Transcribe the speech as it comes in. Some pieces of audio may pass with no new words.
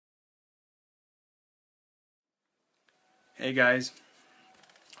Hey guys,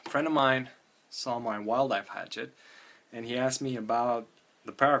 a friend of mine saw my wildlife hatchet and he asked me about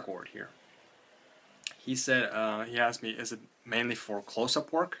the paracord here. He said, he asked me, is it mainly for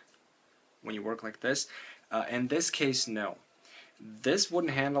close-up work when you work like this? In this case, no. This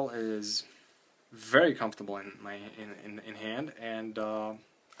wooden handle is very comfortable in my in hand, and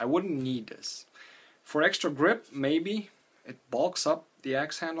I wouldn't need this. For extra grip, maybe. It bulks up the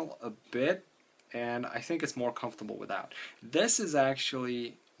axe handle a bit, and I think it's more comfortable without. This is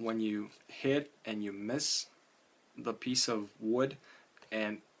actually when you hit and you miss the piece of wood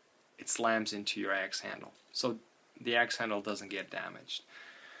and it slams into your axe handle, so the axe handle doesn't get damaged.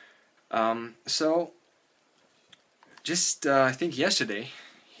 So just I think yesterday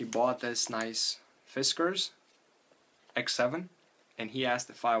he bought this nice Fiskars X7 and he asked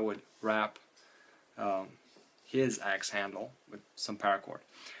if I would wrap his axe handle with some paracord.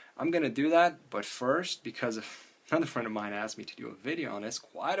 I'm gonna do that, but first, because another friend of mine asked me to do a video on this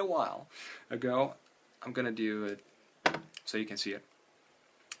quite a while ago, I'm gonna do it so you can see it.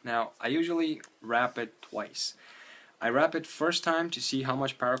 Now, I usually wrap it twice. I wrap it first time to see how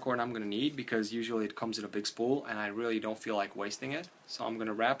much paracord I'm gonna need, because usually it comes in a big spool and I really don't feel like wasting it. So I'm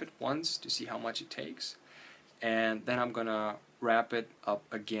gonna wrap it once to see how much it takes, and then I'm gonna wrap it up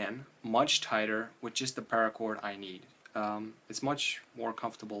again much tighter with just the paracord I need. It's much more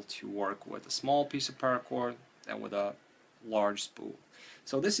comfortable to work with a small piece of paracord than with a large spool.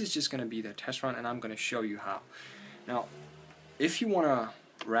 So this is just going to be the test run, and I'm going to show you how. Now, if you want to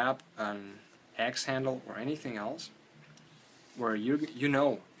wrap an axe handle or anything else where you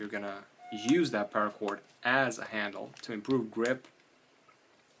know you're going to use that paracord as a handle to improve grip,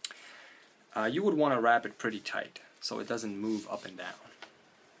 you would want to wrap it pretty tight so it doesn't move up and down.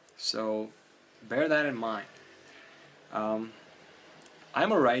 So bear that in mind.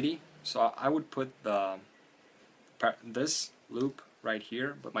 I'm a righty, so I would put this loop right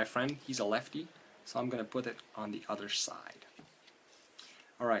here, but my friend, he's a lefty, so I'm going to put it on the other side.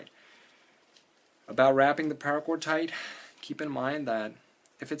 Alright, about wrapping the paracord tight, keep in mind that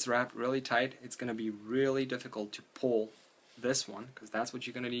if it's wrapped really tight, it's going to be really difficult to pull this one, because that's what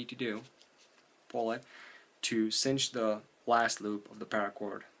you're going to need to do, pull it, to cinch the last loop of the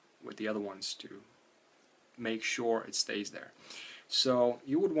paracord with the other ones to make sure it stays there. So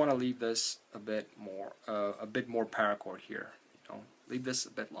you would want to leave this a bit more paracord here. Leave this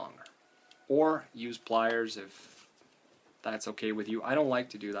a bit longer, or use pliers if that's okay with you. I don't like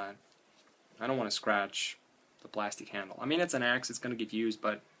to do that. I don't want to scratch the plastic handle. I mean, it's an axe; it's going to get used,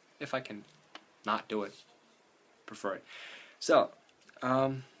 but if I can not do it, prefer it. So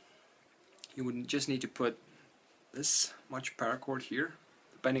you would just need to put this much paracord here,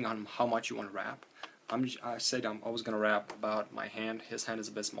 depending on how much you want to wrap. I said I was going to wrap about my hand. His hand is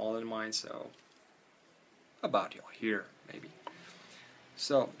a bit smaller than mine, so about here, maybe.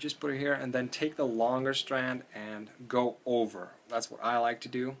 So just put it here, and then take the longer strand and go over. That's what I like to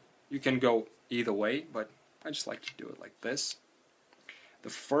do. You can go either way, but I just like to do it like this. The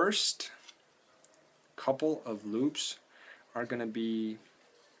first couple of loops are going to be,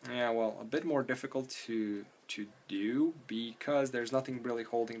 a bit more difficult to do, because there's nothing really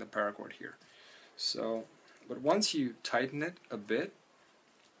holding the paracord here. So, but once you tighten it a bit,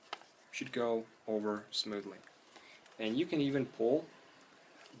 it should go over smoothly. And you can even pull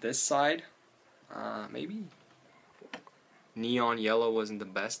this side. Maybe neon yellow wasn't the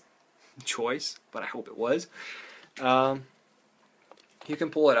best choice, but I hope it was. You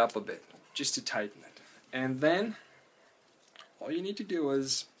can pull it up a bit just to tighten it. And then all you need to do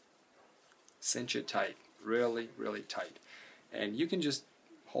is cinch it tight, really, really tight. And you can just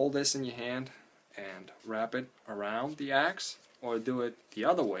hold this in your hand and wrap it around the axe, or do it the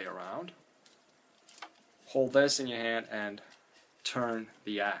other way around. Hold this in your hand and turn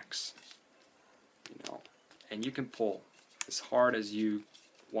the axe, and you can pull as hard as you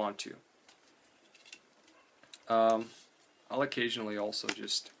want to. I'll occasionally also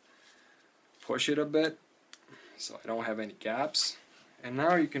just push it a bit so I don't have any gaps, and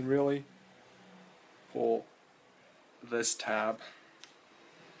now you can really pull this tab.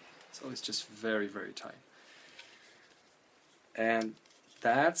 So it's just very, very tight. And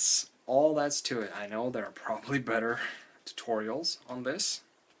that's all that's to it. I know there are probably better tutorials on this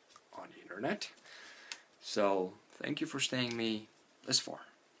on the internet. So thank you for staying me this far.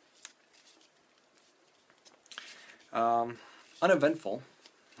 Uneventful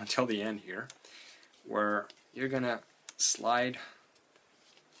until the end here, where you're gonna slide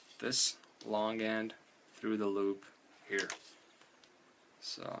this long end through the loop here.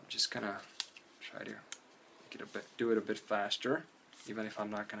 So I'm just gonna try to do it a bit faster, even if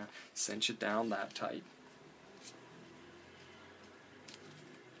I'm not gonna cinch it down that tight.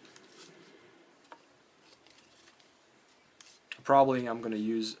 Probably I'm gonna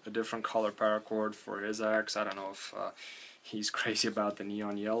use a different color paracord for his axe. I don't know if he's crazy about the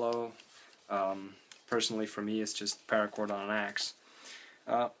neon yellow. Personally, for me, it's just paracord on an axe.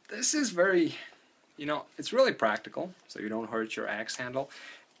 This is very, it's really practical, so you don't hurt your axe handle.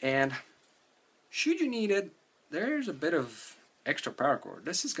 And should you need it, there's a bit of extra paracord.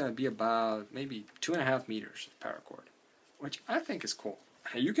 This is going to be about maybe 2.5 meters of paracord, which I think is cool.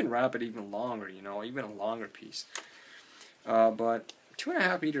 You can wrap it even longer, even a longer piece. But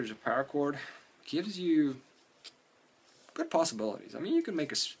 2.5 meters of paracord gives you good possibilities. I mean, you can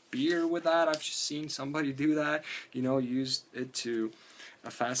make a spear with that. I've just seen somebody do that. Use it to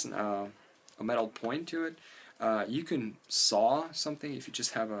fasten a metal point to it. You can saw something if you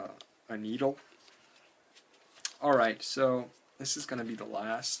just have a needle. Alright, so this is going to be the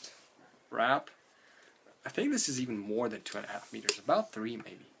last wrap. I think this is even more than 2.5 meters, about 3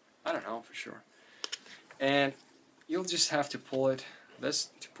 maybe. I don't know for sure. And you'll just have to pull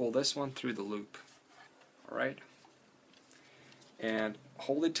this one through the loop. Alright? And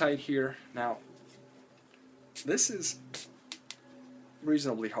hold it tight here. Now, this is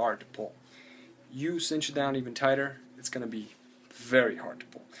reasonably hard to pull. You cinch it down even tighter, it's going to be very hard to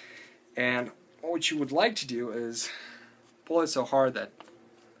pull. And what you would like to do is pull it so hard that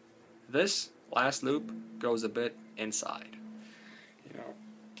this last loop goes a bit inside.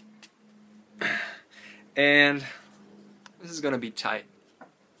 And this is going to be tight.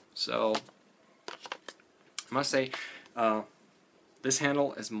 So, I must say, this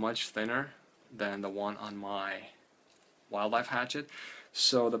handle is much thinner than the one on my wildlife hatchet,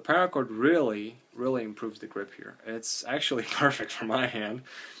 so the paracord really improves the grip here. It's actually perfect for my hand.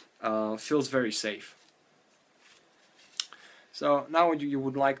 Feels very safe. So now you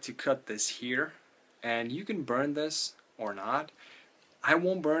would like to cut this here, and you can burn this or not. I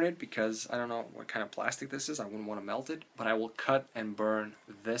won't burn it because I don't know what kind of plastic this is. I wouldn't want to melt it, but I will cut and burn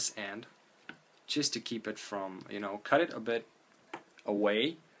this end just to keep it from, cut it a bit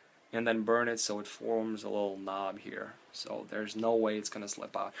away and then burn it so it forms a little knob here, so there's no way it's gonna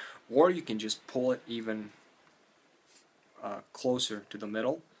slip out. Or you can just pull it even closer to the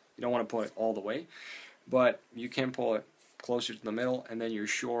middle. You don't want to pull it all the way, but you can pull it closer to the middle, and then you're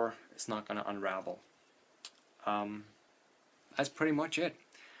sure it's not gonna unravel. That's pretty much it.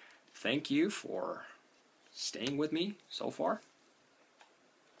 Thank you for staying with me so far.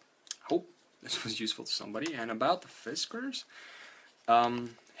 Hope this was useful to somebody. And about the Fiskars,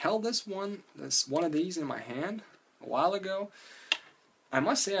 held this one of these in my hand a while ago. I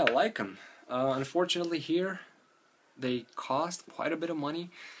must say I like them. Unfortunately here they cost quite a bit of money,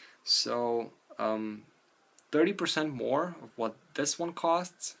 so 30% more of what this one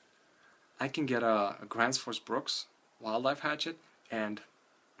costs. I can get a Grants Force Brooks wildlife hatchet, and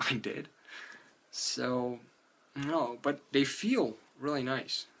I did. So no, but they feel really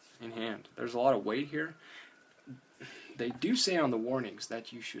nice in hand. There's a lot of weight here. They do say on the warnings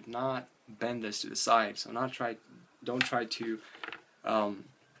that you should not bend this to the side, so don't try to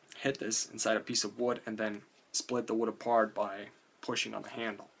hit this inside a piece of wood and then split the wood apart by pushing on the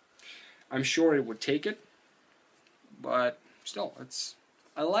handle. I'm sure it would take it, but still,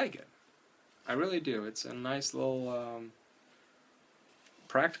 I like it. I really do. It's a nice little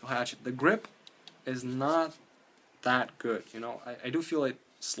practical hatchet. The grip is not that good. I do feel it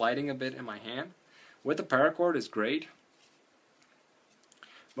sliding a bit in my hand. With the paracord is great,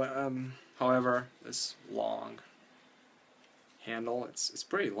 but however, this long handle, it's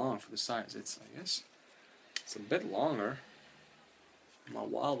pretty long for the size. I guess it's a bit longer than my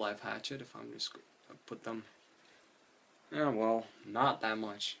wildlife hatchet if I'm just gonna put them. Yeah, well, not that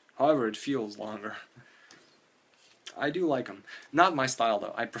much. However, it feels longer. I do like them. Not my style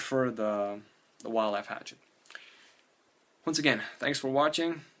though. I prefer the wildlife hatchet. Once again, thanks for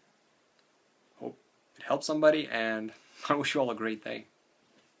watching. Hope it helps somebody, and I wish you all a great day.